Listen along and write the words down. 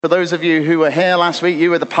For those of you who were here last week, you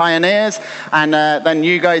were the pioneers, and then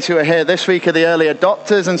you guys who are here this week are the early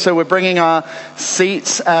adopters, and so we're bringing our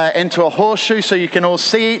seats into a horseshoe so you can all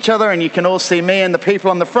see each other and you can all see me, and the people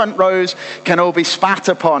on the front rows can all be spat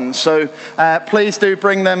upon. So please do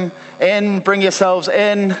bring them in, bring yourselves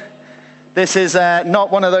in. This is not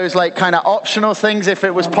one of those like kind of optional things. If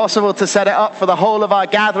it was possible to set it up for the whole of our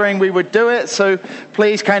gathering, we would do it. So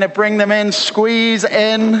please kind of bring them in, squeeze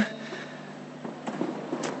in.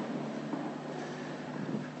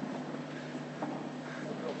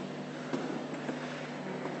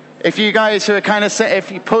 If you guys who are kind of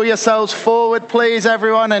if you pull yourselves forward, please,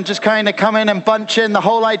 everyone, and just kind of come in and bunch in. The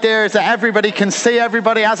whole idea is that everybody can see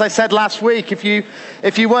everybody. As I said last week, if you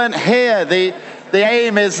weren't here, the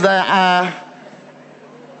aim is that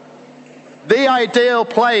the ideal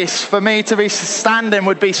place for me to be standing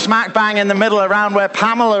would be smack bang in the middle around where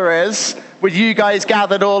Pamela is, with you guys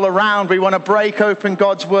gathered all around. We want to break open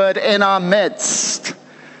God's word in our midst.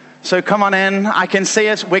 So come on in. I can see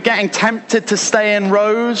us. We're getting tempted to stay in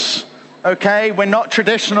rows. Okay? We're not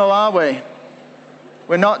traditional, are we?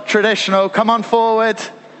 We're not traditional. Come on forward.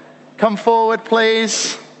 Come forward,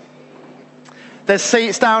 please. There's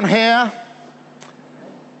seats down here.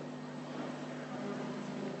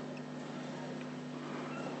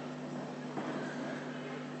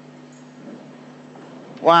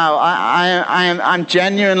 Wow, I'm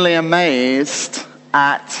genuinely amazed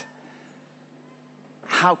at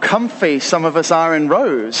how comfy some of us are in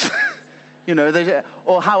rows, you know,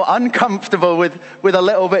 or how uncomfortable with a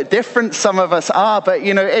little bit different some of us are. But,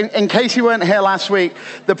 you know, in case you weren't here last week,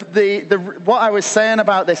 what I was saying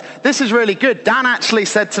about this is really good. Dan actually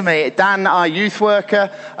said to me, Dan, our youth worker,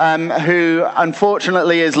 who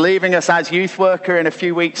unfortunately is leaving us as youth worker in a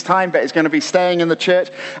few weeks' time, but is going to be staying in the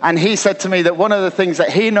church. And he said to me that one of the things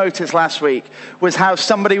that he noticed last week was how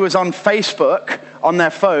somebody was on Facebook on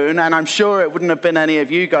their phone, and I'm sure it wouldn't have been any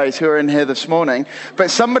of you guys who are in here this morning,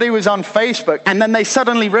 but somebody was on Facebook, and then they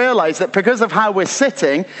suddenly realized that because of how we're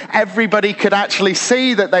sitting, everybody could actually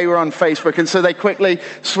see that they were on Facebook, and so they quickly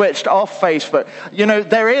switched off Facebook. You know,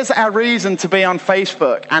 there is a reason to be on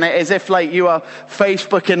Facebook, and it is if like you are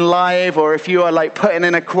Facebooking live, or if you are like putting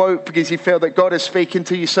in a quote because you feel that God is speaking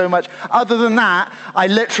to you so much. Other than that, I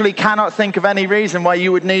literally cannot think of any reason why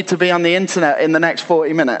you would need to be on the internet in the next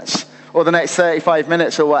 40 minutes. Or the next 35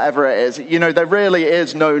 minutes or whatever it is. You know, there really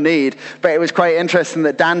is no need. But it was quite interesting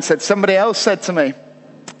that Dan said, somebody else said to me,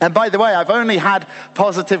 and by the way, I've only had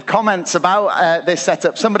positive comments about this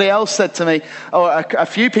setup. Somebody else said to me, or a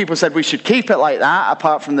few people said we should keep it like that,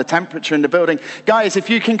 apart from the temperature in the building. Guys, if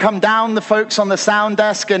you can come down, the folks on the sound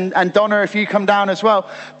desk, and Donna, if you come down as well.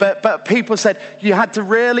 But people said you had to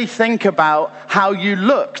really think about how you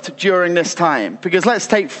looked during this time. Because let's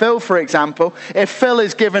take Phil, for example. If Phil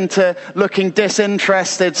is given to looking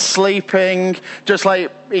disinterested, sleeping, just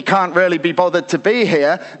like he can't really be bothered to be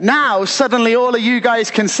here, now suddenly all of you guys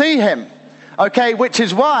can see him. Okay, which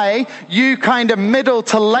is why you kind of middle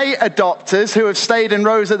to late adopters who have stayed in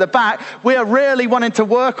rows at the back, we are really wanting to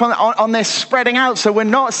work on this spreading out, so we're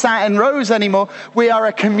not sat in rows anymore. We are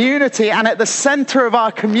a community, and at the center of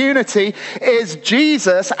our community is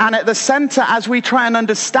Jesus, and at the center, as we try and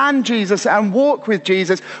understand Jesus and walk with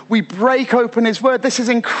Jesus, we break open his word. This is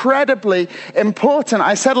incredibly important.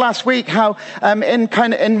 I said last week how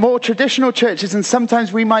in more traditional churches, and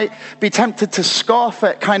sometimes we might be tempted to scoff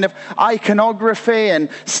at kind of iconography and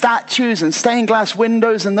statues and stained glass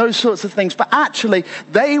windows and those sorts of things. But actually,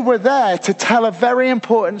 they were there to tell a very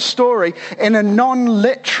important story in a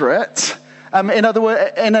non-literate, in other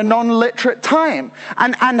words, in a non-literate time.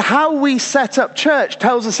 And how we set up church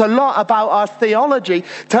tells us a lot about our theology.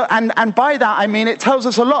 And by that, I mean, it tells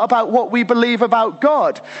us a lot about what we believe about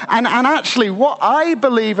God. And actually, what I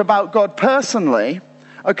believe about God personally,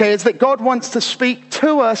 okay, is that God wants to speak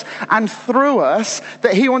to us and through us,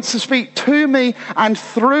 that he wants to speak to me and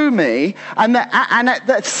through me, and at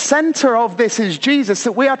the center of this is Jesus,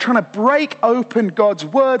 that we are trying to break open God's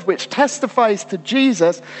word, which testifies to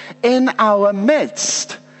Jesus in our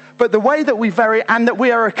midst. But the way that that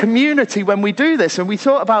we are a community when we do this, and we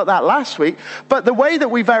thought about that last week, but the way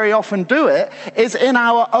that we very often do it is in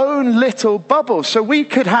our own little bubble. So we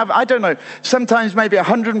could have, I don't know, sometimes maybe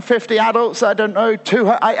 150 adults, I don't know,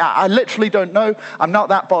 200, I literally don't know, I'm not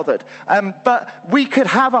that bothered. But we could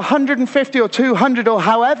have 150 or 200 or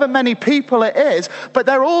however many people it is, but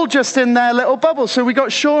they're all just in their little bubble. So we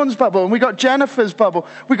got Sean's bubble, and we got Jennifer's bubble,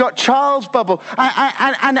 we got Charles' bubble,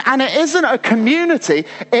 and it isn't a community,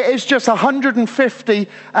 it is just 150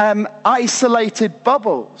 isolated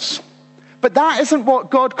bubbles. But that isn't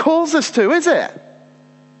what God calls us to, is it?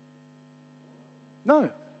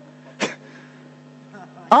 No.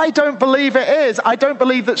 I don't believe it is. I don't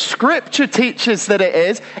believe that Scripture teaches that it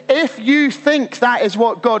is. If you think that is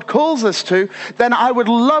what God calls us to, then I would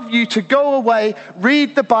love you to go away,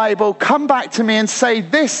 read the Bible, come back to me and say,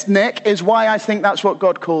 this, Nick, is why I think that's what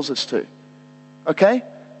God calls us to. Okay?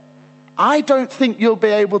 I don't think you'll be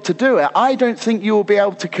able to do it. I don't think you will be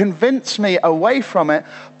able to convince me away from it.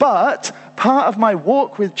 But part of my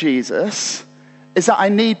walk with Jesus is that I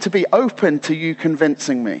need to be open to you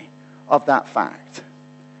convincing me of that fact.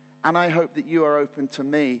 And I hope that you are open to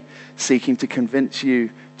me seeking to convince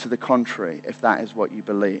you to the contrary, if that is what you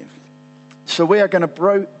believe. So we are going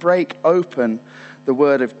to break open the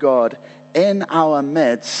Word of God in our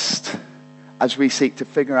midst as we seek to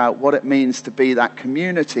figure out what it means to be that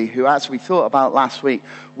community who, as we thought about last week,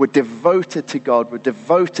 were devoted to God, were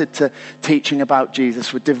devoted to teaching about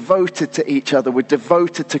Jesus, were devoted to each other, were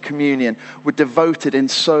devoted to communion, were devoted in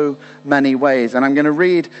so many ways. And I'm going to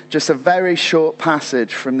read just a very short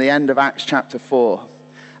passage from the end of Acts chapter 4.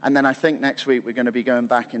 And then I think next week we're going to be going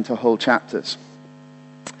back into whole chapters.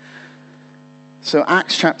 So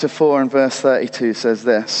Acts chapter 4 and verse 32 says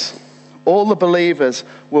this: all the believers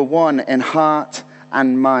were one in heart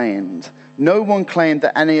and mind. No one claimed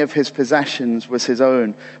that any of his possessions was his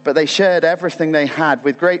own, but they shared everything they had.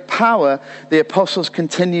 With great power, the apostles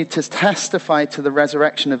continued to testify to the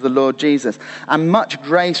resurrection of the Lord Jesus, and much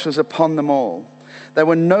grace was upon them all. There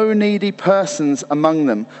were no needy persons among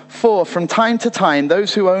them, for from time to time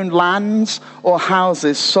those who owned lands or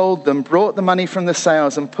houses sold them, brought the money from the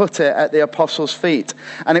sales and put it at the apostles' feet,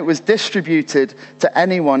 and it was distributed to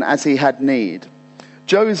anyone as he had need.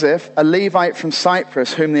 Joseph, a Levite from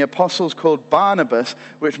Cyprus, whom the apostles called Barnabas,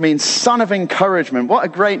 which means son of encouragement. What a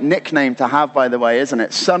great nickname to have, by the way, isn't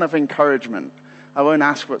it? Son of encouragement. I won't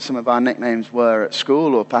ask what some of our nicknames were at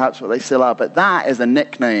school, or perhaps what they still are, but that is a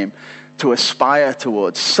nickname to aspire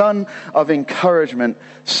towards. Son of encouragement,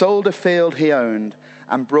 sold a field he owned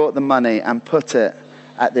and brought the money and put it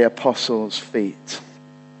at the apostles' feet.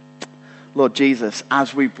 Lord Jesus,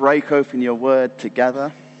 as we break open your word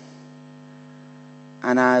together,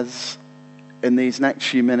 and as in these next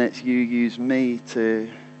few minutes you use me to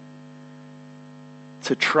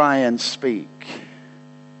try and speak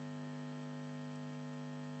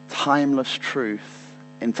timeless truth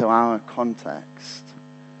into our context,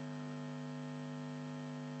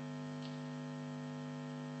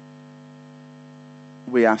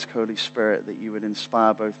 we ask, Holy Spirit, that you would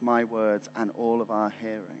inspire both my words and all of our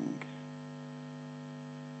hearing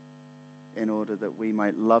in order that we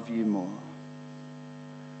might love you more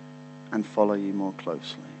and follow you more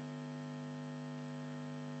closely.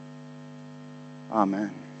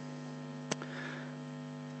 Amen.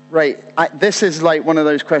 Right, this is like one of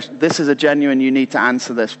those questions. This is a genuine, you need to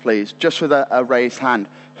answer this, please. Just with a raised hand.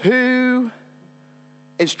 Who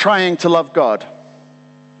is trying to love God?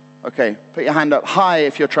 Okay, put your hand up high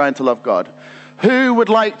if you're trying to love God. Who would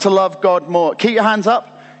like to love God more? Keep your hands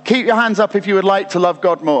up. Keep your hands up if you would like to love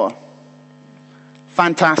God more.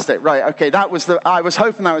 Fantastic. Right, okay, I was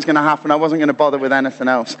hoping that was going to happen. I wasn't going to bother with anything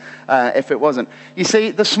else if it wasn't. You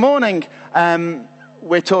see, this morning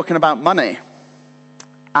we're talking about money.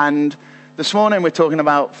 And this morning we're talking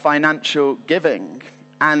about financial giving.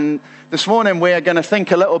 And this morning we're going to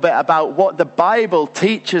think a little bit about what the Bible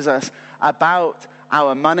teaches us about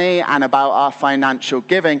our money and about our financial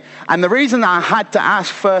giving. And the reason that I had to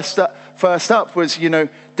ask first up was,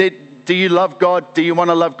 do you love God? Do you want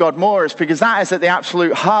to love God more? Is because that is at the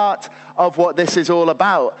absolute heart of what this is all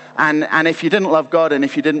about. And if you didn't love God and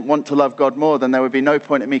if you didn't want to love God more, then there would be no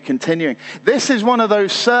point in me continuing. This is one of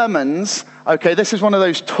those sermons, okay, this is one of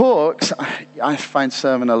those talks. I find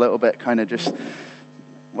sermon a little bit kind of just,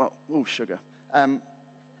 sugar. Hey,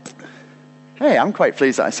 I'm quite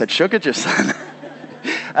pleased that I said sugar just then.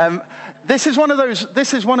 This is one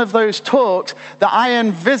of those talks that I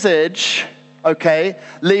envisage, okay,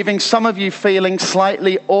 leaving some of you feeling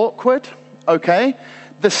slightly awkward, okay?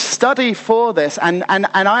 The study for this, and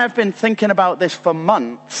I have been thinking about this for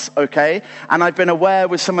months, okay? And I've been aware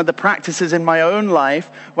with some of the practices in my own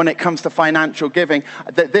life when it comes to financial giving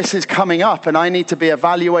that this is coming up and I need to be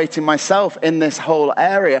evaluating myself in this whole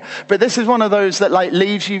area. But this is one of those that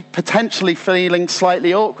leaves you potentially feeling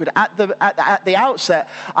slightly awkward. At the outset,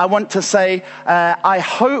 I want to say, I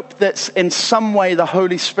hope that in some way the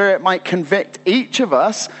Holy Spirit might convict each of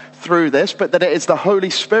us through this, but that it is the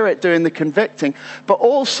Holy Spirit doing the convicting. But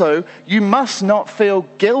also, you must not feel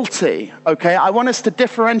guilty, okay? I want us to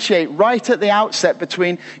differentiate right at the outset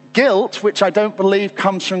between guilt, which I don't believe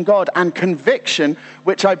comes from God, and conviction,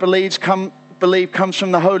 which I believe believe comes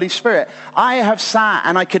from the Holy Spirit. I have sat,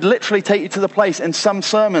 and I could literally take you to the place in some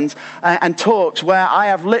sermons and talks where I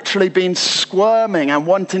have literally been squirming and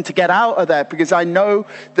wanting to get out of there because I know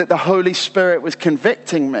that the Holy Spirit was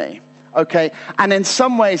convicting me. Okay, and in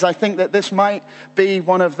some ways I think that this might be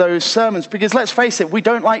one of those sermons, because let's face it, we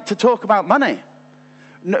don't like to talk about money.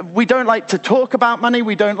 We don't like to talk about money.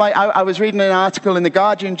 We don't like. I was reading an article in The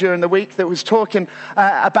Guardian during the week that was talking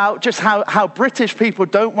about just how British people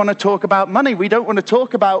don't want to talk about money. We don't want to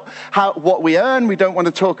talk about what we earn. We don't want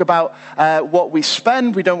to talk about what we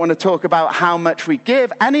spend. We don't want to talk about how much we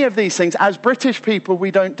give. Any of these things, as British people,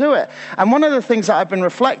 we don't do it. And one of the things that I've been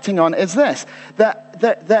reflecting on is this: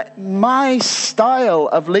 that my style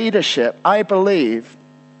of leadership, I believe,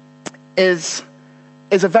 is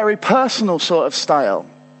a very personal sort of style.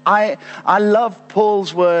 I love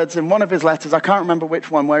Paul's words in one of his letters, I can't remember which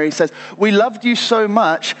one, where he says, we loved you so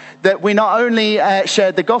much that we not only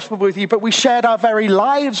shared the gospel with you, but we shared our very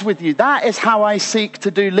lives with you. That is how I seek to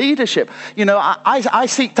do leadership. You know, I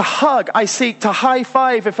seek to hug, I seek to high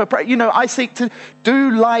five, I seek to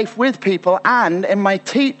do life with people, and in my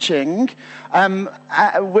teaching,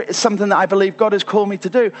 something that I believe God has called me to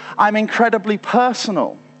do, I'm incredibly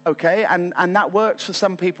personal. Okay, and that works for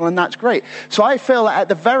some people, and that's great. So I feel that at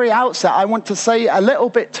the very outset, I want to say a little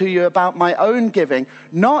bit to you about my own giving,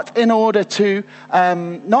 not in order to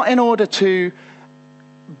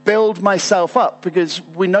build myself up, because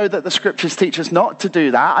we know that the scriptures teach us not to do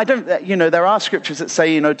that. There are scriptures that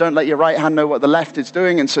say, don't let your right hand know what the left is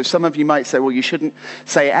doing. And so some of you might say, well, you shouldn't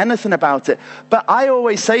say anything about it. But I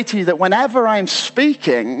always say to you that whenever I'm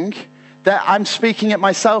speaking, that I'm speaking it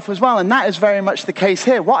myself as well. And that is very much the case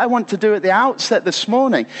here. What I want to do at the outset this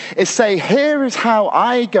morning is say, here is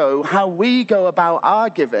how we go about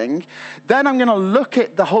our giving. Then I'm going to look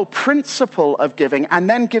at the whole principle of giving and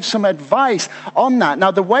then give some advice on that.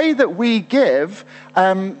 Now, the way that we give,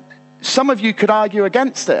 some of you could argue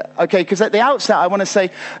against it, okay? Because at the outset, I want to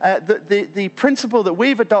say the principle that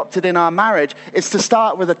we've adopted in our marriage is to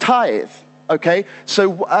start with a tithe. Okay,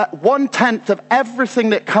 so 1/10 of everything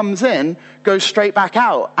that comes in goes straight back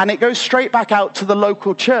out, and it goes straight back out to the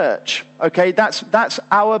local church. Okay, that's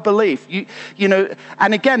our belief.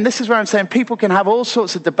 And again, this is where I'm saying people can have all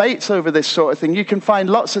sorts of debates over this sort of thing. You can find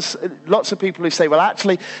lots of people who say, well,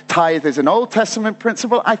 actually, tithe is an Old Testament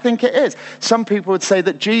principle. I think it is. Some people would say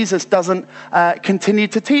that Jesus doesn't continue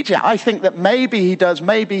to teach it. I think that maybe he does,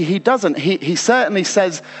 maybe he doesn't. He certainly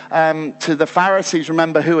says to the Pharisees,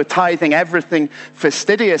 remember, who are tithing everything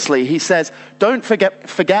fastidiously, he says, don't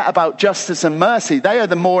forget about justice and mercy. They are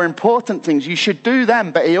the more important things. You should do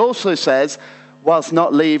them. But he also says, whilst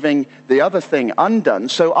not leaving the other thing undone.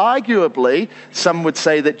 So arguably, some would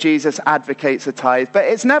say that Jesus advocates a tithe, but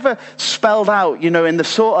it's never spelled out, in the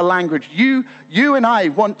sort of language you and I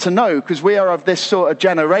want to know, because we are of this sort of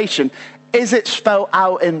generation. Is it spelled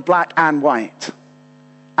out in black and white?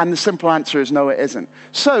 And the simple answer is no, it isn't.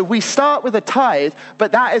 So we start with a tithe,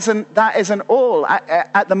 but that isn't all.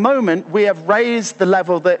 At the moment, we have raised the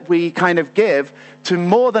level that we kind of give to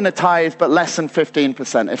more than a tithe, but less than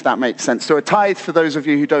 15%, if that makes sense. So a tithe, for those of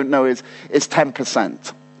you who don't know, is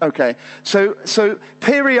 10%. Okay, so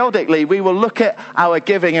periodically we will look at our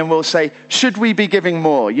giving and we'll say, should we be giving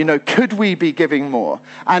more? Could we be giving more?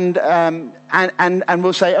 And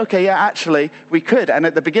we'll say, okay, yeah, actually we could. And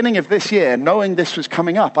at the beginning of this year, knowing this was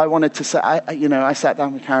coming up, I wanted to say, I sat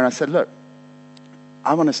down with Karen. I said, look,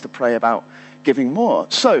 I want us to pray about giving more.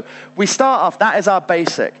 So we start off, that is our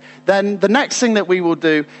basic. Then the next thing that we will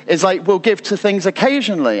do is we'll give to things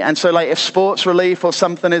occasionally. And so if sports relief or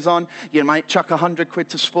something is on, you might chuck 100 quid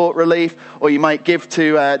to sport relief, or you might give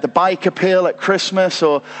to the bike appeal at Christmas,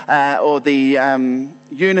 or the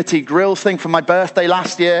Unity Grill thing for my birthday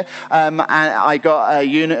last year. And I got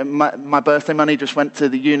my birthday money just went to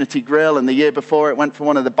the Unity Grill, and the year before it went for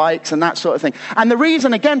one of the bikes and that sort of thing. And the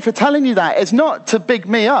reason, again, for telling you that is not to big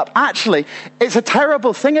me up. Actually, it's a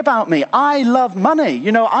terrible thing about me. I love money.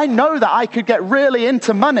 I know that I could get really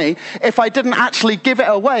into money if I didn't actually give it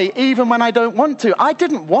away, even when I don't want to. I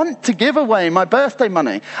didn't want to give away my birthday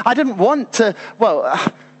money. I didn't want to,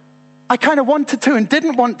 I kind of wanted to and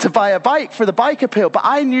didn't want to buy a bike for the bike appeal, but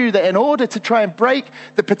I knew that in order to try and break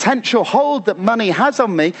the potential hold that money has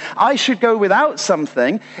on me, I should go without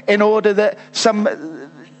something in order that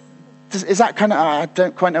is that kind of, I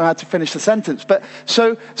don't quite know how to finish the sentence, but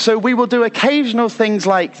so we will do occasional things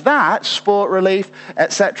like that, sport relief,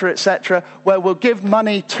 etc., where we'll give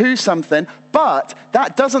money to something, but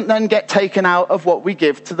that doesn't then get taken out of what we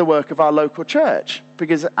give to the work of our local church,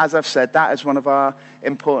 because as I've said, that is one of our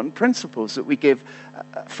important principles, that we give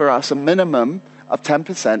for us a minimum of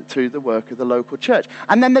 10% to the work of the local church.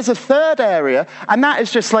 And then there's a third area, and that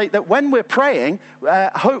is just like that when we're praying,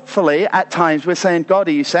 hopefully at times we're saying, God,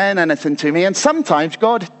 are you saying anything to me? And sometimes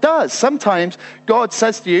God does. Sometimes God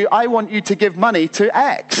says to you, I want you to give money to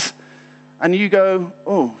X. And you go,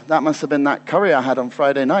 oh, that must have been that curry I had on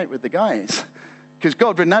Friday night with the guys. Because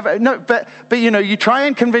God would never, no, but you try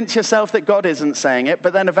and convince yourself that God isn't saying it,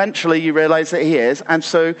 but then eventually you realize that he is, and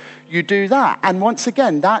so you do that. And once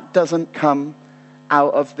again, that doesn't come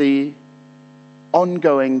out of the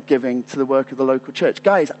ongoing giving to the work of the local church.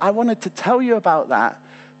 Guys, I wanted to tell you about that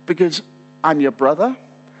because I'm your brother,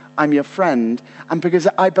 I'm your friend, and because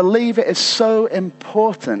I believe it is so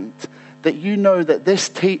important that you know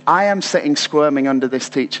that I am sitting squirming under this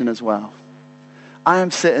teaching as well. I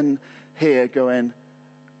am sitting here going,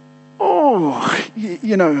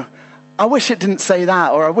 I wish it didn't say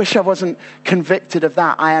that, or I wish I wasn't convicted of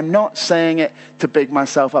that. I am not saying it to big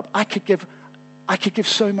myself up. I could give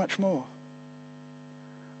so much more.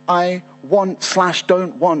 I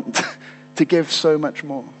don't want to give so much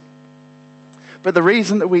more. But the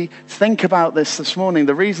reason that we think about this morning,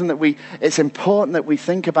 the reason that it's important that we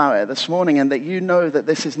think about it this morning, and that you know that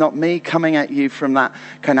this is not me coming at you from that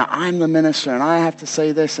kind of, I'm the minister and I have to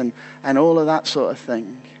say this and all of that sort of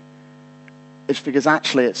thing. It's because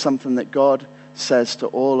actually it's something that God says to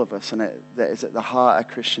all of us, and that is at the heart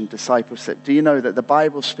of Christian discipleship. Do you know that the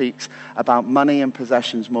Bible speaks about money and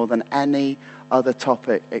possessions more than any other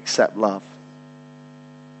topic except love?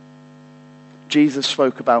 Jesus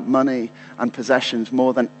spoke about money and possessions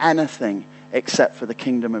more than anything except for the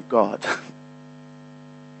kingdom of God.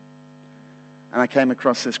 And I came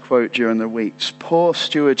across this quote during the week. Poor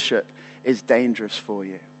stewardship is dangerous for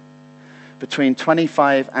you. Between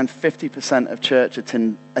 25 and 50% of church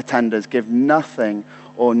attenders give nothing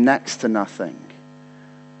or next to nothing.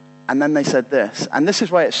 And then they said this, and this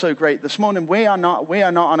is why it's so great. This morning, we are not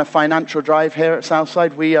on a financial drive here at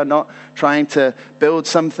Southside. We are not trying to build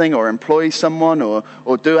something or employ someone or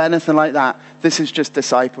do anything like that. This is just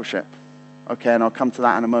discipleship. Okay, and I'll come to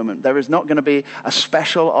that in a moment. There is not going to be a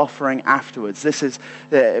special offering afterwards. This is,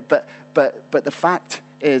 but the fact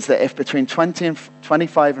is that if between 25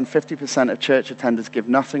 and 50% of church attenders give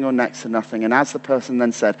nothing or next to nothing, and as the person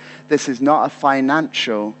then said, this is not a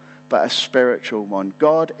financial but a spiritual one.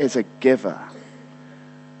 God is a giver.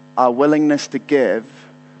 Our willingness to give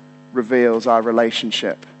reveals our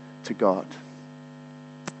relationship to God.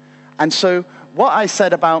 And so what I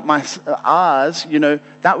said about ours,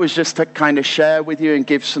 that was just to kind of share with you and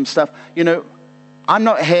give some stuff. I'm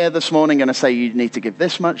not here this morning going to say you need to give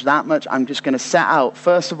this much, that much. I'm just going to set out,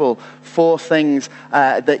 first of all, 4 things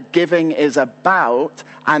that giving is about.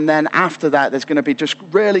 And then after that, there's going to be just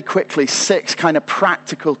really quickly 6 kind of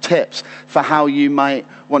practical tips for how you might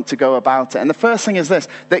want to go about it. And the first thing is this,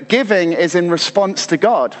 that giving is in response to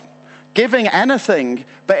God. Giving anything,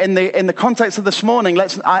 but in the context of this morning,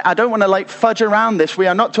 I don't want to fudge around this. We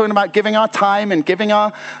are not talking about giving our time and giving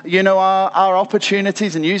our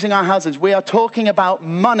opportunities and using our houses. We are talking about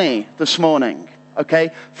money this morning.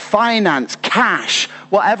 Okay, finance, cash,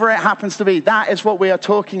 whatever it happens to be, that is what we are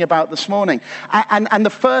talking about this morning. And the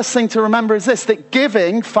first thing to remember is this, that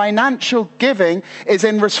giving, financial giving, is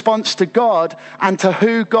in response to God and to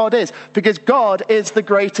who God is, because God is the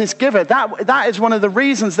greatest giver. That is one of the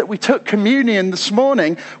reasons that we took communion this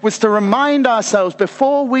morning, was to remind ourselves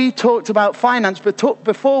before we talked about finance,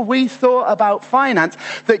 before we thought about finance,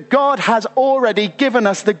 that God has already given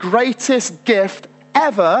us the greatest gift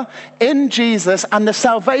ever in Jesus, and the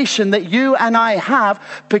salvation that you and I have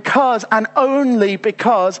because and only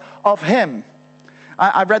because of him.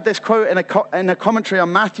 I read this quote in a commentary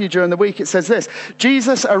on Matthew during the week. It says this: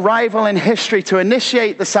 Jesus' arrival in history to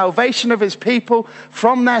initiate the salvation of his people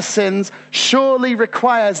from their sins surely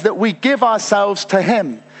requires that we give ourselves to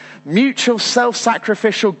him. Mutual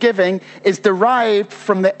self-sacrificial giving is derived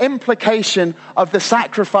from the implication of the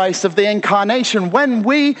sacrifice of the incarnation. When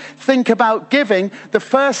we think about giving, the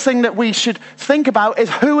first thing that we should think about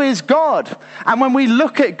is who is God. And when we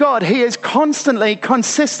look at God, he is constantly,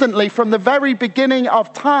 consistently, from the very beginning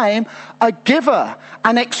of time, a giver,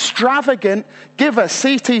 an extravagant giver.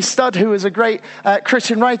 C.T. Studd, who is a great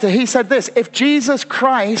Christian writer, he said this: if Jesus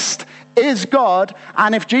Christ is God,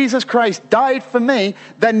 and if Jesus Christ died for me,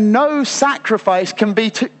 then no sacrifice can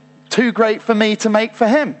be too great for me to make for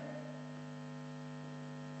him.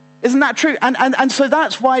 Isn't that true? And so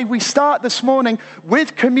that's why we start this morning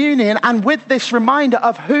with communion and with this reminder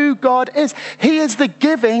of who God is. He is the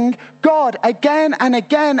giving God. Again and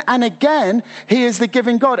again and again, he is the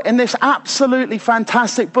giving God. In this absolutely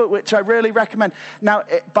fantastic book, which I really recommend. Now,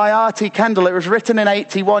 by R.T. Kendall, it was written in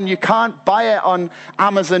 81. You can't buy it on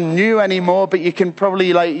Amazon new anymore, but you can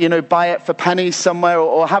probably buy it for pennies somewhere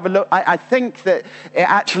or have a look. I think that it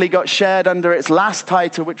actually got shared under its last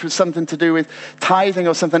title, which was something to do with tithing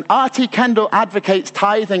or something. R.T. Kendall advocates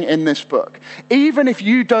tithing in this book. Even if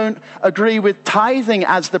you don't agree with tithing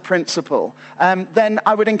as the principle, then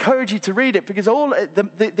I would encourage you to read it, because all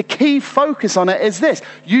the key focus on it is this: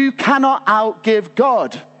 you cannot outgive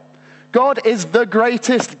God. God is the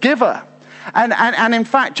greatest giver. And in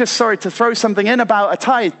fact, just sorry to throw something in about a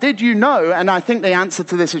tithe. Did you know, and I think the answer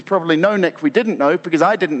to this is probably no, Nick, we didn't know, because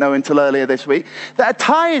I didn't know until earlier this week, that a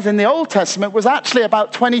tithe in the Old Testament was actually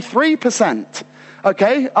about 23%.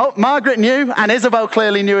 Okay? Oh, Margaret knew, and Isabel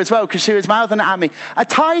clearly knew as well, because she was mouthing it at me. A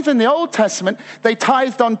tithe in the Old Testament, they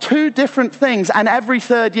tithed on 2 different things, and every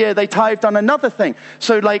 3rd year they tithed on another thing.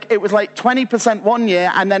 So it was like 20% one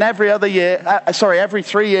year, and then every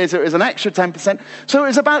 3 years it was an extra 10%. So it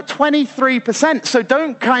was about 23%. So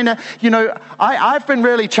don't I've been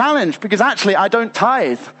really challenged, because actually I don't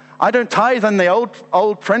tithe. I don't tithe on the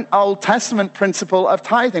Old Testament principle of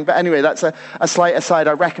tithing. But anyway, that's a slight aside.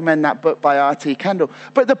 I recommend that book by R.T. Kendall.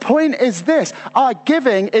 But the point is this: our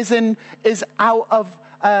giving is out of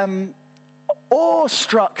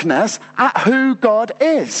awestruckness at who God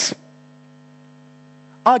is.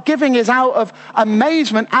 Our giving is out of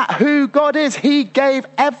amazement at who God is. He gave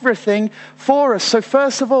everything for us. So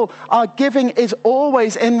first of all, our giving is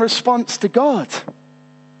always in response to God.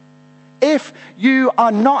 If you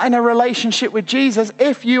are not in a relationship with Jesus,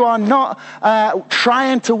 if you are not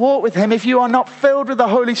trying to walk with him, if you are not filled with the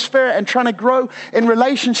Holy Spirit and trying to grow in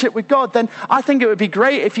relationship with God, then I think it would be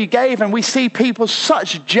great if you gave. And we see people,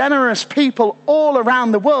 such generous people all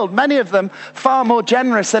around the world, many of them far more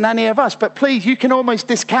generous than any of us. But please, you can almost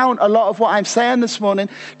discount a lot of what I'm saying this morning,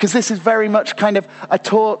 because this is very much kind of a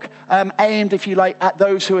talk aimed, if you like, at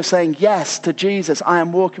those who are saying yes to Jesus. I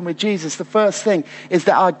am walking with Jesus. The first thing is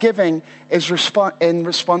that our giving is in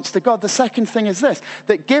response to God. The second thing is this: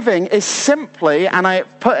 that giving is simply, and I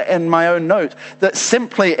put it in my own note, that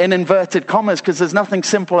simply in inverted commas, because there's nothing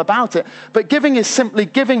simple about it, but giving is simply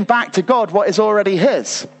giving back to God what is already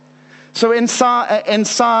his. So in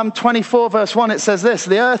Psalm 24 verse 1 it says this: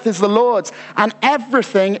 the earth is the Lord's and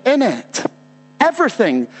everything in it.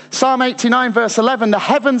 Everything. Psalm 89 verse 11, the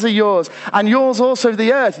heavens are yours, and yours also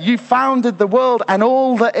the earth. You founded the world and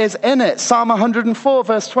all that is in it. Psalm 104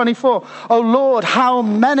 verse 24, O Lord, how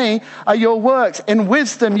many are your works? In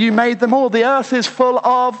wisdom you made them all. The earth is full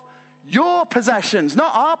of your possessions,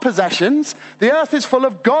 not our possessions. The earth is full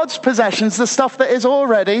of God's possessions, the stuff that is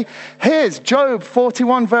already his. Job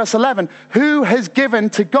 41 verse 11, who has given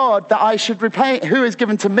to God that I should repay? Who has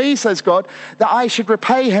given to me, says God, that I should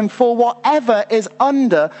repay him? For whatever is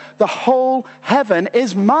under the whole heaven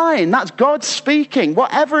is mine. That's God speaking.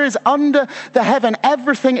 Whatever is under the heaven,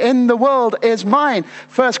 everything in the world is mine.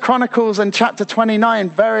 1 Chronicles and chapter 29,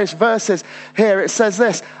 various verses here, it says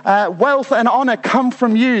this: wealth and honor come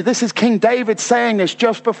from you. This is King David saying this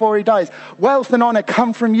just before he dies. Wealth and honor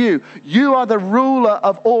come from you. You are the ruler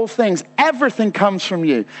of all things. Everything comes from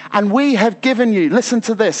you. And we have given you, listen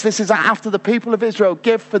to this. This is after the people of Israel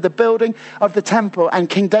give for the building of the temple. And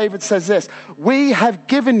King David says this: we have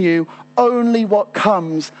given you only what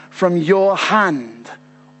comes from your hand.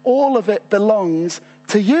 All of it belongs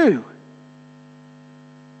to you.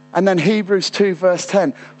 And then Hebrews 2 verse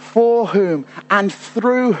 10, for whom and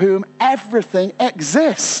through whom everything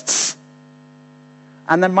exists.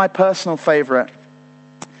 And then my personal favorite,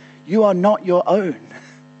 you are not your own.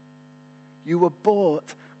 You were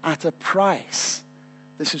bought at a price.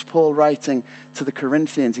 This is Paul writing to the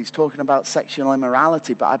Corinthians. He's talking about sexual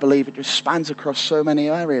immorality, but I believe it just spans across so many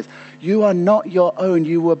areas. You are not your own.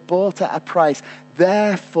 You were bought at a price.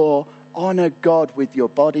 Therefore, honor God with your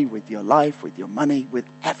body, with your life, with your money, with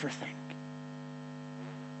everything.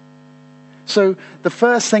 So the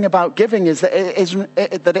first thing about giving is that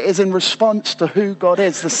it is in response to who God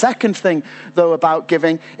is. The second thing, though, about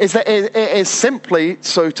giving is that it is simply,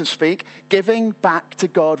 so to speak, giving back to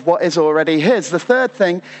God what is already his. The third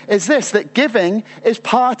thing is this: that giving is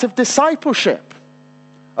part of discipleship.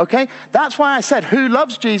 Okay, that's why I said, who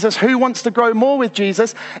loves Jesus? Who wants to grow more with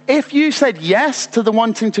Jesus? If you said yes to the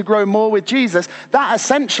wanting to grow more with Jesus, that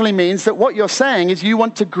essentially means that what you're saying is you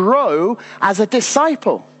want to grow as a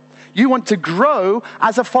disciple. You want to grow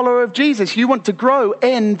as a follower of Jesus. You want to grow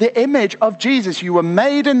in the image of Jesus. You were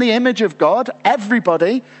made in the image of God.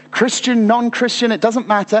 Everybody, Christian, non-Christian, it doesn't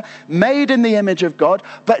matter. Made in the image of God.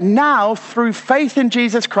 But now, through faith in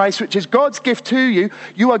Jesus Christ, which is God's gift to you,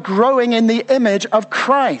 you are growing in the image of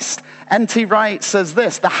Christ. N.T. Wright says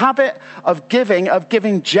this: the habit of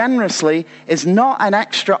giving generously is not an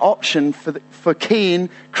extra option for keen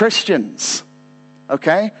Christians.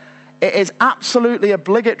 Okay? It is absolutely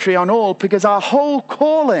obligatory on all, because our whole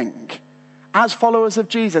calling as followers of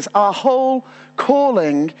Jesus, our whole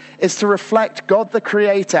calling is to reflect God the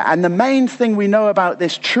Creator. And the main thing we know about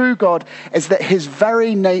this true God is that his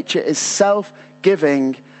very nature is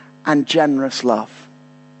self-giving and generous love.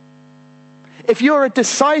 If you're a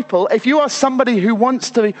disciple, if you are somebody who wants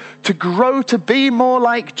to grow to be more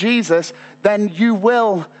like Jesus, then you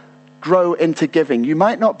will grow into giving. You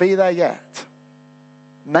might not be there yet.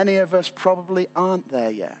 Many of us probably aren't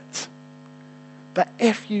there yet. But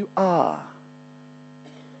if you are,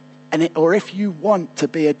 or if you want to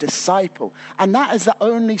be a disciple, and that is the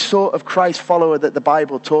only sort of Christ follower that the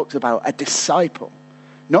Bible talks about, a disciple,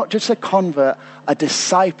 not just a convert, a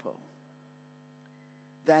disciple,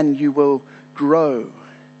 then you will grow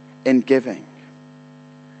in giving.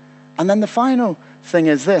 And then the final thing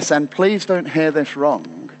is this, and please don't hear this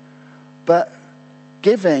wrong, but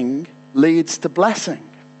giving leads to blessing.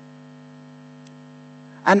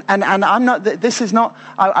 And I'm not, this is not,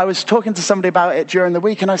 I was talking to somebody about it during the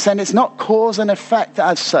week, and I was saying it's not cause and effect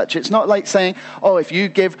as such. It's not like saying, oh, if you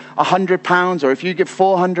give £100 or if you give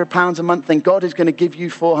 £400 a month, then God is going to give you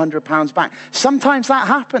 £400 back. Sometimes that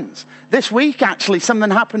happens. This week, actually,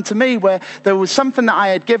 something happened to me where there was something that I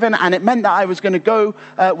had given, and it meant that I was going to go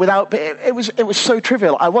without, but it was so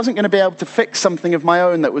trivial. I wasn't going to be able to fix something of my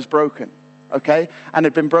own that was broken, okay? And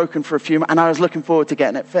had been broken for a few months, and I was looking forward to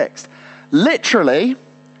getting it fixed. Literally,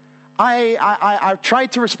 I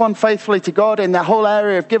tried to respond faithfully to God in the whole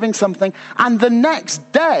area of giving something. And the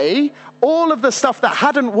next day, all of the stuff that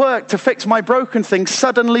hadn't worked to fix my broken thing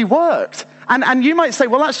suddenly worked. And you might say,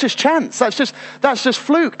 well, that's just chance. That's just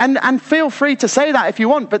fluke. And feel free to say that if you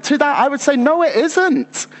want. But to that, I would say, no, it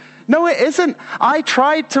isn't. No, it isn't. I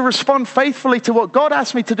tried to respond faithfully to what God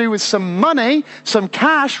asked me to do with some money, some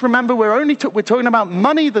cash. Remember, we're talking about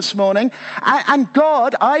money this morning. And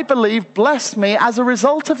God, I believe, blessed me as a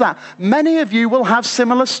result of that. Many of you will have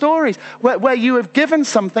similar stories where you have given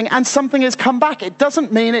something and something has come back. It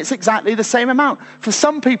doesn't mean it's exactly the same amount. For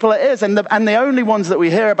some people it is. And the only ones that we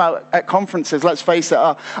hear about at conferences, let's face it,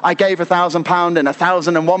 are, I gave £1,000 and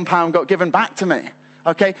 £1,001 got given back to me.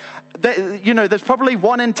 Okay, there's probably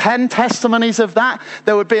 1 in 10 testimonies of that.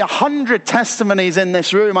 There would be 100 testimonies in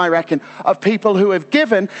this room, I reckon, of people who have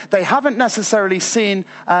given. They haven't necessarily seen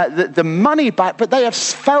the money back, but they have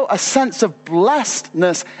felt a sense of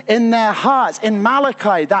blessedness in their hearts. In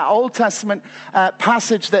Malachi, that Old Testament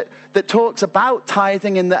passage that talks about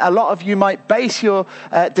tithing, and that a lot of you might base your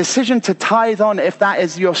decision to tithe on if that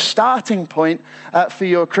is your starting point for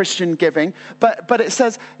your Christian giving. But it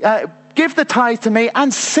says, give the tithe to me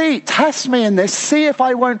and test me in this, see if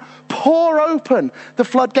I won't pour open the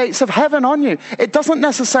floodgates of heaven on you. It doesn't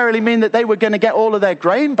necessarily mean that they were going to get all of their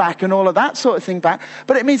grain back and all of that sort of thing back,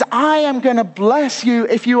 but it means I am going to bless you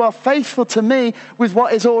if you are faithful to me with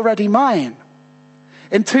what is already mine.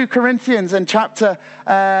 In 2 Corinthians 9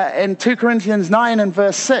 and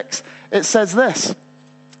verse 6, it says this.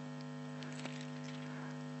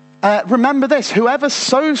 Remember this, whoever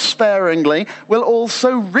sows sparingly will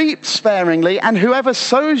also reap sparingly, and whoever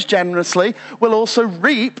sows generously will also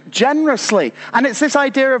reap generously. And it's this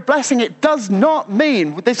idea of blessing. It does not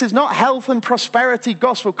mean, this is not health and prosperity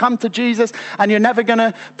gospel. Come to Jesus and you're never going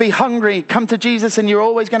to be hungry. Come to Jesus and you're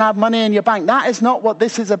always going to have money in your bank. That is not what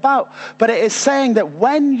this is about. But it is saying that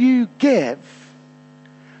when you give,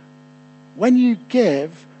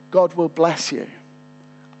 God will bless you.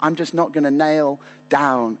 I'm just not going to nail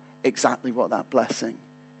down exactly what that blessing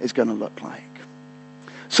is going to look like.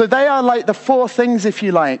 So they are like the 4 things, if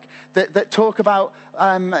you like, that talk about,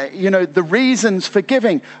 the reasons for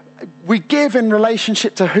giving. We give in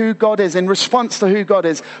relationship to who God is, in response to who God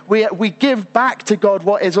is. We give back to God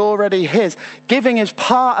what is already his. Giving is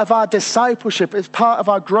part of our discipleship. It's part of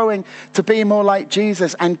our growing to be more like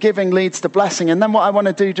Jesus, and giving leads to blessing. And then what I want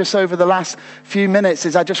to do just over the last few minutes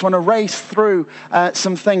is I just want to race through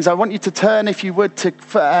some things. I want you to turn, if you would, to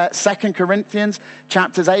 2 Corinthians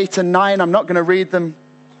chapters 8 and 9. I'm not going to read them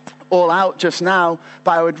all out just now,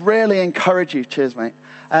 but I would really encourage you, cheers mate,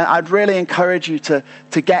 I'd really encourage you to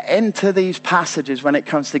get into these passages when it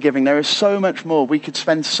comes to giving. There is so much more. We could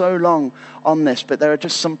spend so long on this, but there are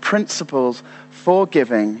just some principles for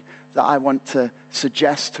giving that I want to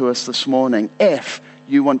suggest to us this morning if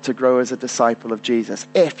you want to grow as a disciple of Jesus,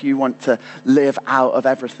 if you want to live out of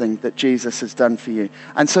everything that Jesus has done for you.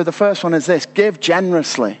 And so the first one is this: give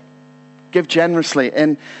generously. Give generously.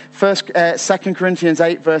 In 2 Corinthians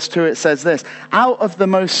 8, verse 2, it says this: out of the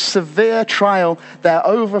most severe trial, their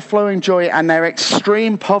overflowing joy and their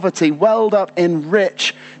extreme poverty welled up in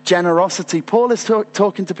rich generosity. Paul is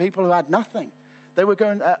talking to people who had nothing. They were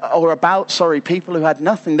going, people who had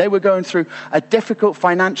nothing. They were going through a difficult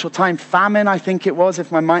financial time. Famine, I think it was,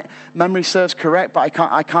 if my memory serves correct, but I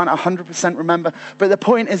can't 100% remember. But the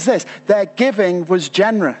point is this: their giving was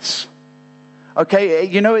generous. Okay,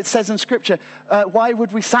 it says in Scripture, why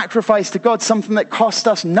would we sacrifice to God something that cost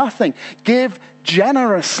us nothing? Give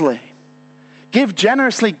generously. Give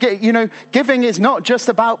generously. Giving is not just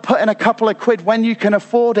about putting a couple of quid when you can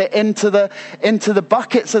afford it into the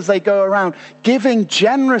buckets as they go around. Giving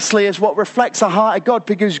generously is what reflects the heart of God,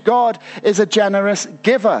 because God is a generous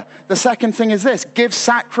giver. The second thing is this: give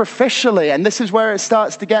sacrificially. And this is where it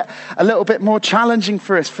starts to get a little bit more challenging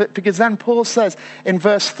for us, because then Paul says in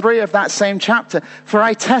verse 3 of that same chapter, "For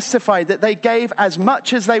I testify that they gave as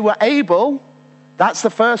much as they were able." That's the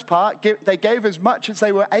first part. They gave as much as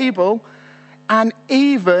they were able, and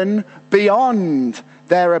even beyond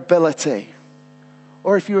their ability.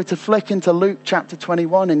 Or if you were to flick into Luke chapter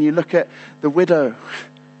 21 and you look at the widow,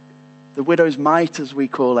 the widow's mite as we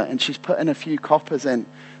call it, and she's putting a few coppers in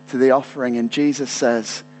to the offering, and Jesus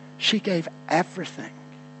says she gave everything.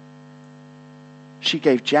 She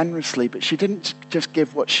gave generously, but she didn't just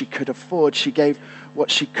give what she could afford. She gave what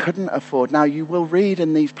she couldn't afford. Now you will read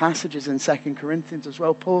in these passages in 2 Corinthians as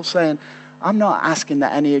well, Paul saying, I'm not asking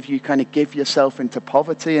that any of you kind of give yourself into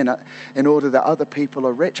poverty in order that other people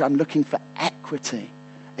are rich. I'm looking for equity,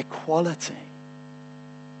 equality.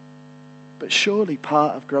 But surely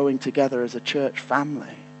part of growing together as a church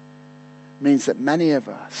family means that many of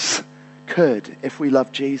us could, if we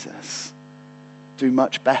love Jesus, do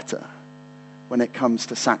much better when it comes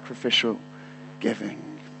to sacrificial giving.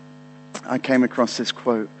 I came across this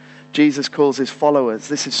quote. Jesus calls his followers,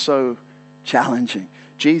 this is so challenging.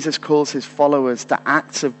 Jesus calls his followers to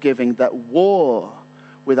acts of giving that war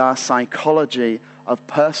with our psychology of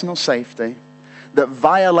personal safety, that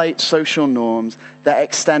violate social norms, that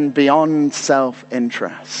extend beyond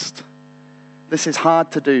self-interest. This is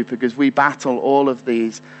hard to do because we battle all of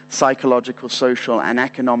these psychological, social, and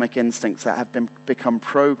economic instincts that have become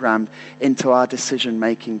programmed into our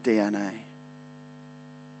decision-making DNA.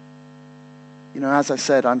 As I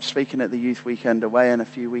said, I'm speaking at the Youth Weekend Away in a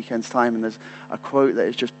few weekends' time, and there's a quote that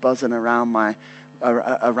is just buzzing around my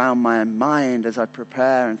mind as I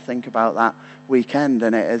prepare and think about that weekend,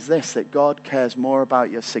 and it is this: that God cares more about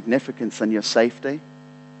your significance than your safety.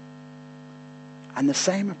 And the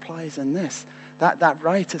same applies in this. That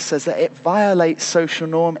writer says that it violates social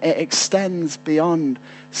norm. It extends beyond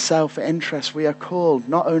self-interest. We are called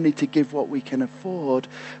not only to give what we can afford,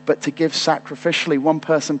 but to give sacrificially. One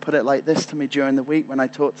person put it like this to me during the week when I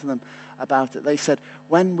talked to them about it. They said,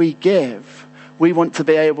 when we give, we want to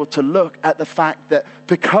be able to look at the fact that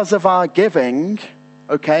because of our giving,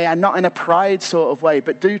 okay, and not in a pride sort of way,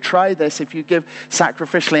 but do try this if you give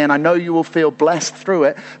sacrificially, and I know you will feel blessed through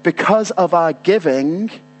it. Because of our giving,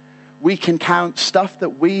 we can count stuff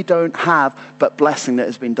that we don't have, but blessing that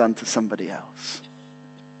has been done to somebody else.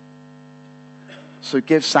 So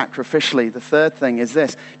give sacrificially. The third thing is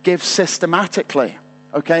this: give systematically.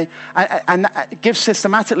 Okay, and give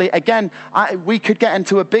systematically. Again, we could get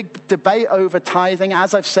into a big debate over tithing.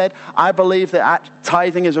 As I've said, I believe that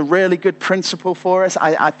tithing is a really good principle for us.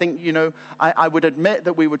 I think, I would admit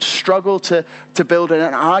that we would struggle to build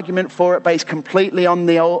an argument for it based completely on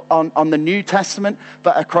the New Testament,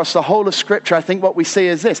 but across the whole of Scripture, I think what we see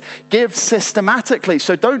is this: give systematically.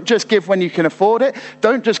 So don't just give when you can afford it.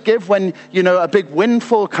 Don't just give when, a big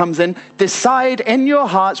windfall comes in. Decide in your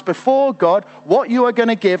hearts before God what you are going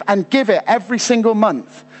to give, and give it every single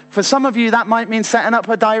month. For some of you, that might mean setting up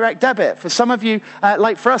a direct debit. For some of you,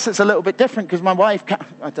 like for us, it's a little bit different because my wife,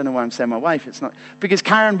 I don't know why I'm saying my wife, it's not, because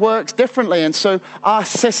Karen works differently. And so our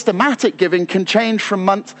systematic giving can change from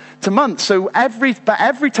month to month. So every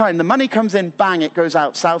time the money comes in, bang, it goes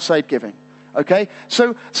out, Southside Giving. Okay,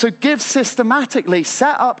 so give systematically.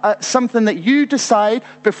 Set up something that you decide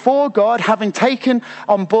before God, having taken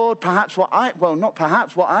on board what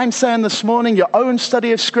I'm saying this morning, your own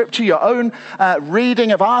study of Scripture, your own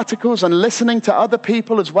reading of articles and listening to other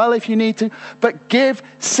people as well if you need to. But give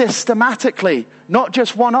systematically, not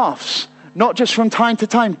just one-offs. not just from time to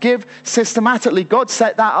time. Give systematically. God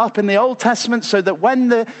set that up in the Old Testament so that when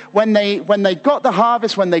they got the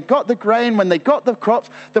harvest, when they got the grain, when they got the crops,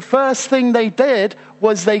 the first thing they did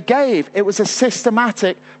was they gave. It was a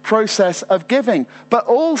systematic process of giving. But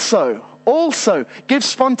also give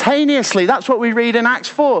spontaneously. That's what we read in Acts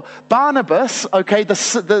 4. Barnabas, okay, the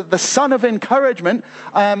son of encouragement,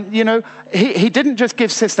 he didn't just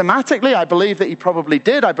give systematically. I believe that he probably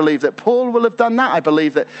did. I believe that Paul will have done that. I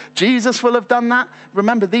believe that Jesus will have done that.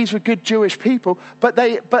 Remember, these were good Jewish people.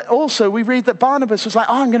 But also we read that Barnabas was like,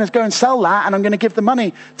 I'm going to go and sell that, and I'm going to give the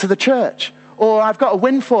money to the church. Or I've got a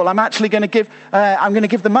windfall, I'm actually going to give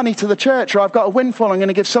the money to the church. Or I've got a windfall, I'm going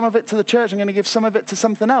to give some of it to the church, I'm going to give some of it to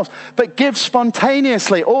something else. But give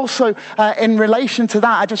spontaneously. Also, in relation to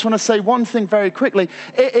that, I just want to say one thing very quickly.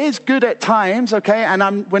 It is good at times, okay,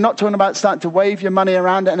 and we're not talking about starting to wave your money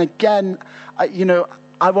around. And again,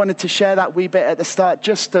 I wanted to share that wee bit at the start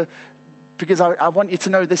because I want you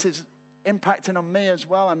to know this is impacting on me as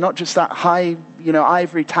well. I'm not just that high,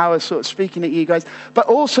 ivory tower sort of speaking at you guys, but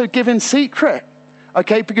also give in secret.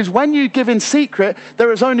 Okay, because when you give in secret,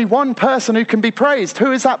 there is only one person who can be praised.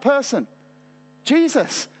 Who is that person?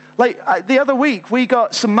 Jesus. Like the other week, we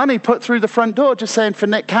got some money put through the front door just saying for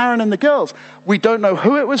Nick, Karen, and the girls. We don't know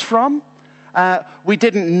who it was from. We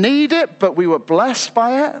didn't need it, but we were blessed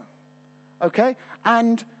by it. Okay,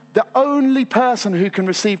 and the only person who can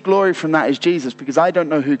receive glory from that is Jesus, because I don't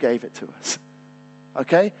know who gave it to us.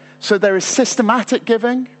 Okay? So there is systematic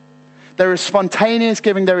giving. There is spontaneous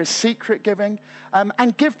giving. There is secret giving.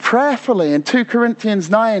 And give prayerfully in 2 Corinthians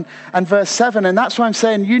 9 and verse 7. And that's why I'm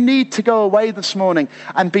saying you need to go away this morning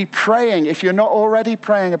and be praying if you're not already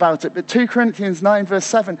praying about it. But 2 Corinthians 9 verse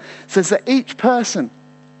 7 says that each person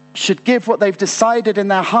should give what they've decided in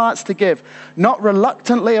their hearts to give, not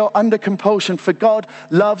reluctantly or under compulsion, for God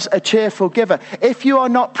loves a cheerful giver. If you are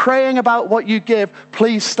not praying about what you give,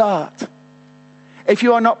 please start. If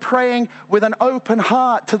you are not praying with an open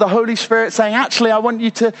heart to the Holy Spirit saying, actually, I want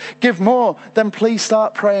you to give more, then please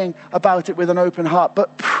start praying about it with an open heart.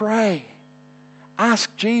 But pray.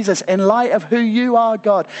 Ask Jesus, in light of who you are,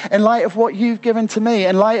 God, in light of what you've given to me,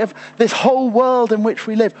 in light of this whole world in which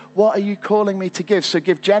we live, what are you calling me to give? So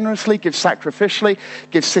give generously, give sacrificially,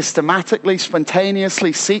 give systematically,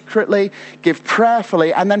 spontaneously, secretly, give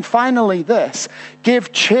prayerfully, and then finally this,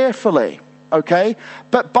 give cheerfully. Okay?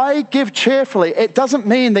 But by give cheerfully, it doesn't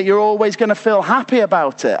mean that you're always going to feel happy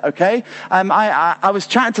about it, okay? I was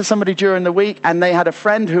chatting to somebody during the week, and they had a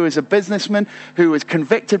friend who was a businessman who was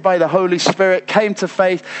convicted by the Holy Spirit, came to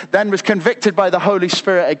faith, then was convicted by the Holy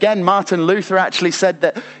Spirit again. Martin Luther actually said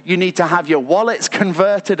that you need to have your wallets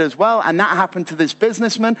converted as well, and that happened to this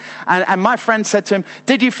businessman. And my friend said to him,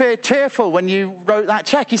 did you feel cheerful when you wrote that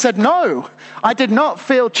check? He said, no, I did not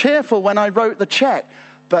feel cheerful when I wrote the check.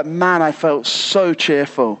 But man, I felt so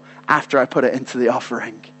cheerful after I put it into the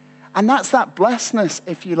offering. And that's that blessedness,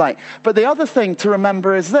 if you like. But the other thing to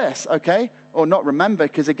remember is this, okay? Or not remember,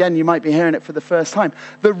 because again, you might be hearing it for the first time.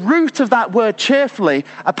 The root of that word cheerfully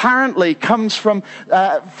apparently comes from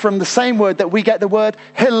the same word that we get the word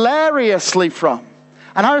hilariously from.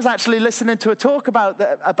 And I was actually listening to a talk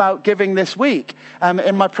about giving this week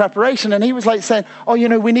in my preparation. And he was like saying,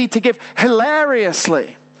 we need to give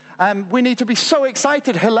hilariously. We need to be so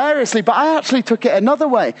excited hilariously, but I actually took it another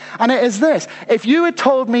way. And it is this. If you had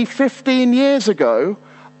told me 15 years ago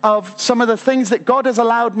of some of the things that God has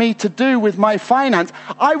allowed me to do with my finance,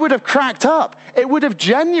 I would have cracked up. It would have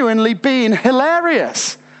genuinely been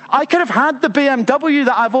hilarious. I could have had the BMW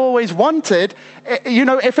that I've always wanted,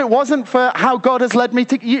 if it wasn't for how God has led me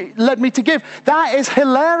to give. That is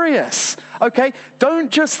hilarious, okay?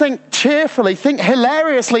 Don't just think cheerfully, think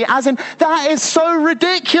hilariously, as in, that is so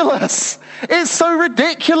ridiculous. It's so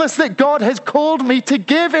ridiculous that God has called me to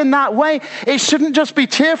give in that way. It shouldn't just be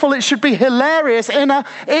cheerful, it should be hilarious in a,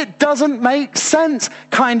 it doesn't make sense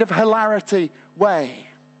kind of hilarity way.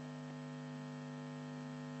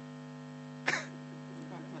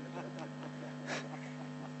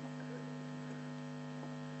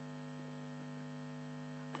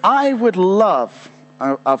 I would love,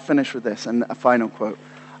 I'll finish with this and a final quote.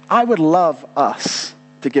 I would love us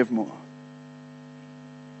to give more.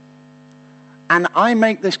 And I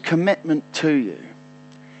make this commitment to you.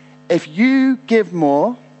 If you give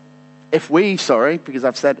more, because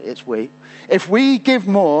I've said it's we. If we give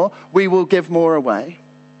more, we will give more away.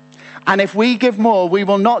 And if we give more, we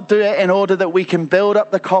will not do it in order that we can build up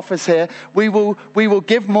the coffers here. We will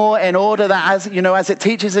give more in order that, as it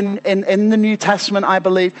teaches in the New Testament, I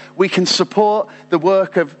believe, we can support the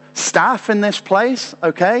work of staff in this place,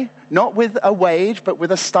 okay? Not with a wage, but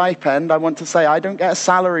with a stipend. I want to say I don't get a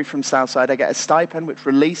salary from Southside. I get a stipend which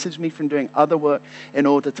releases me from doing other work in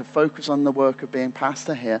order to focus on the work of being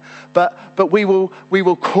pastor here. But we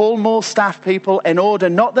will call more staff people in order,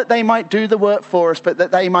 not that they might do the work for us, but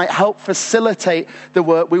that they might help facilitate the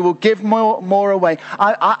work. We will give more away.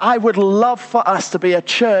 I would love for us to be a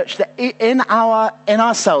church that in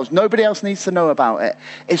ourselves, nobody else needs to know about it,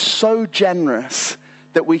 is so generous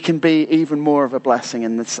that we can be even more of a blessing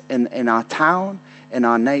in our town, in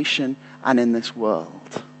our nation, and in this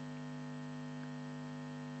world.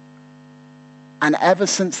 And ever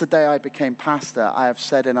since the day I became pastor, I have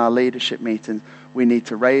said in our leadership meetings, we need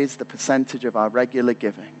to raise the percentage of our regular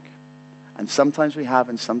giving. And sometimes we have,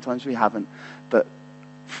 and sometimes we haven't. But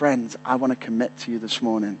friends, I want to commit to you this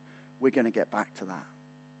morning, we're going to get back to that.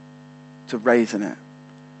 To raising it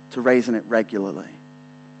regularly.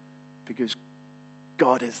 Because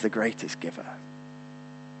God is the greatest giver.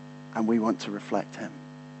 And we want to reflect him.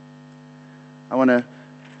 I want to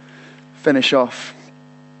finish off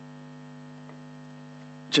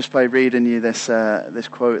just by reading you this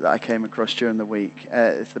quote that I came across during the week.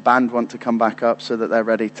 If the band want to come back up so that they're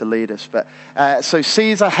ready to lead us. But so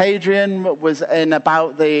Caesar Hadrian was in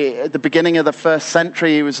about the beginning of the 1st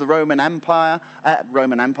century. He was the Roman Empire.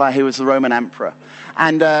 He was the Roman emperor.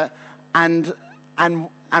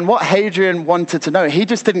 And what Hadrian wanted to know, he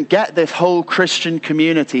just didn't get this whole Christian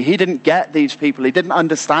community. He didn't get these people. He didn't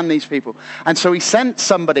understand these people. And so he sent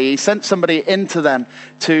somebody into them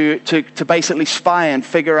to basically spy and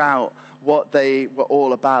figure out what they were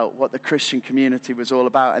all about, what the Christian community was all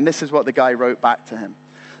about. And this is what the guy wrote back to him.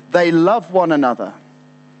 They love one another.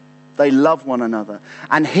 They love one another.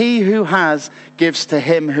 And he who has gives to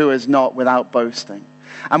him who has not without boasting.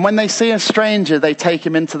 And when they see a stranger, they take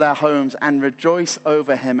him into their homes and rejoice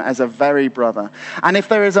over him as a very brother. And if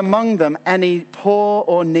there is among them any poor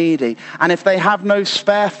or needy, and if they have no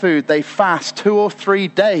spare food, they fast 2 or 3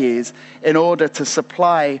 days in order to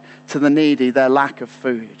supply to the needy their lack of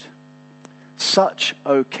food. Such,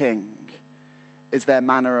 O King, is their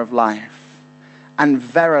manner of life. And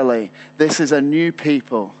verily, this is a new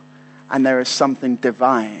people, and there is something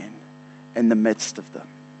divine in the midst of them.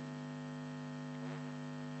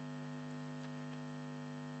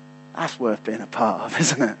 That's worth being a part of,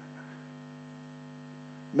 isn't it?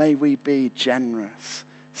 May we be generous,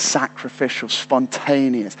 sacrificial,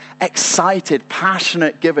 spontaneous, excited,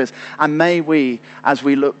 passionate givers. And may we, as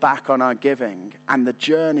we look back on our giving and the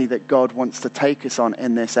journey that God wants to take us on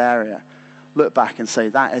in this area, look back and say,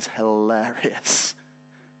 that is hilarious.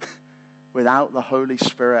 Without the Holy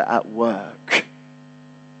Spirit at work,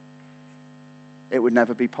 it would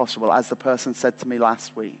never be possible. As the person said to me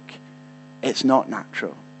last week, it's not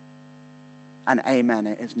natural. And amen,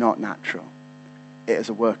 it is not natural. It is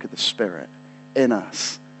a work of the Spirit in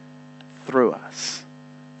us, through us,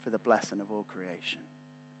 for the blessing of all creation.